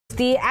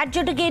The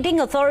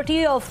adjudicating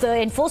authority of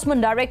the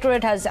Enforcement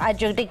Directorate has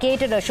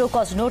adjudicated a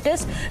show-cause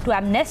notice to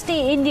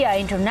Amnesty India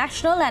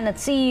International and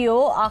its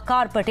CEO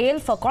Aakar Patel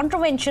for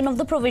contravention of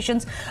the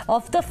provisions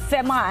of the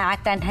Fema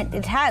Act, and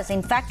it has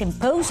in fact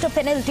imposed a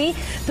penalty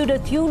to the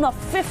tune of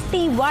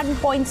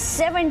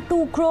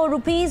 51.72 crore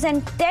rupees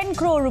and 10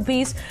 crore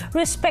rupees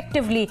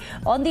respectively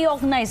on the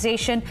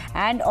organization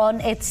and on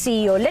its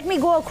CEO. Let me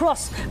go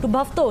across to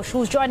Bhavtosh,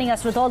 who's joining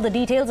us with all the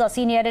details. Our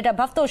senior editor.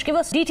 Bhavtosh, give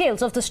us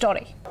details of the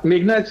story.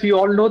 Meghna, as we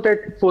all know that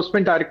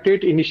Enforcement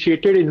Directorate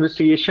initiated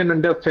investigation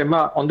under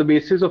Fema on the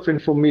basis of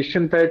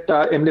information that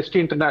Amnesty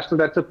International,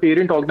 that's a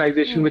parent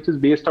organization which is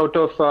based out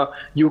of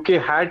UK,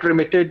 had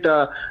remitted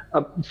a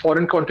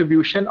foreign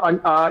contribution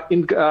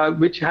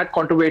which had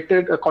had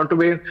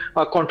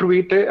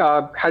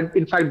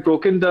in fact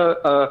broken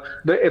the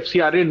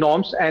FCRA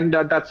norms, and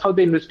that's how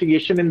the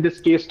investigation in this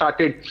case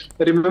started.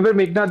 Remember,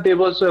 Meghna, there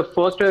was a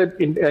first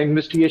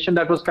investigation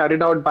that was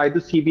carried out by the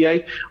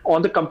CBI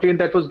on the complaint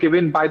that was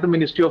given by the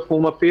Ministry of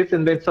Home Affairs,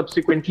 and then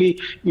subsequently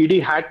ED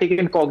had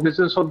taken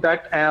cognizance of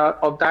that,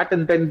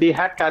 and then they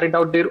had carried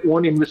out their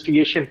own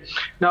investigation.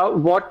 Now,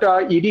 what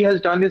ED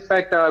has done is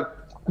that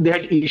they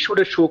had issued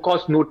a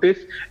show-cause notice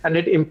and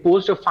it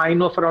imposed a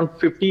fine of around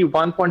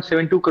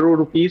 51.72 crore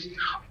rupees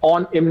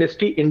on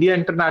Amnesty India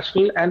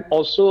International, and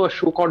also a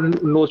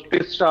show-cause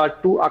notice to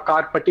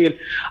Aakar Patel.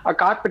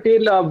 Aakar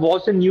Patel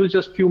was in news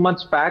just a few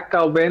months back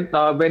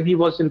when he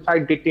was in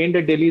fact detained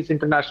at Delhi's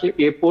International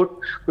Airport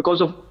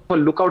because of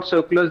lookout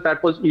circulars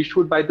that was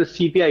issued by the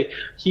CBI.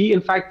 He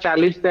in fact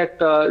challenged that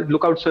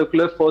lookout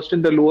circular first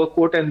in the lower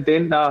court, and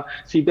then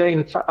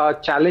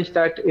CBI challenged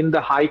that in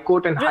the High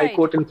Court, and High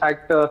Court in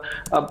fact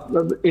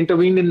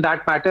intervened in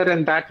that matter,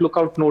 and that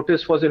lookout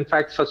notice was in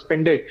fact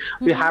suspended.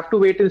 We have to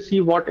wait and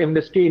see what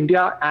Amnesty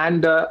India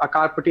and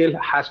Aakar Patel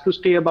has to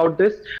say about this.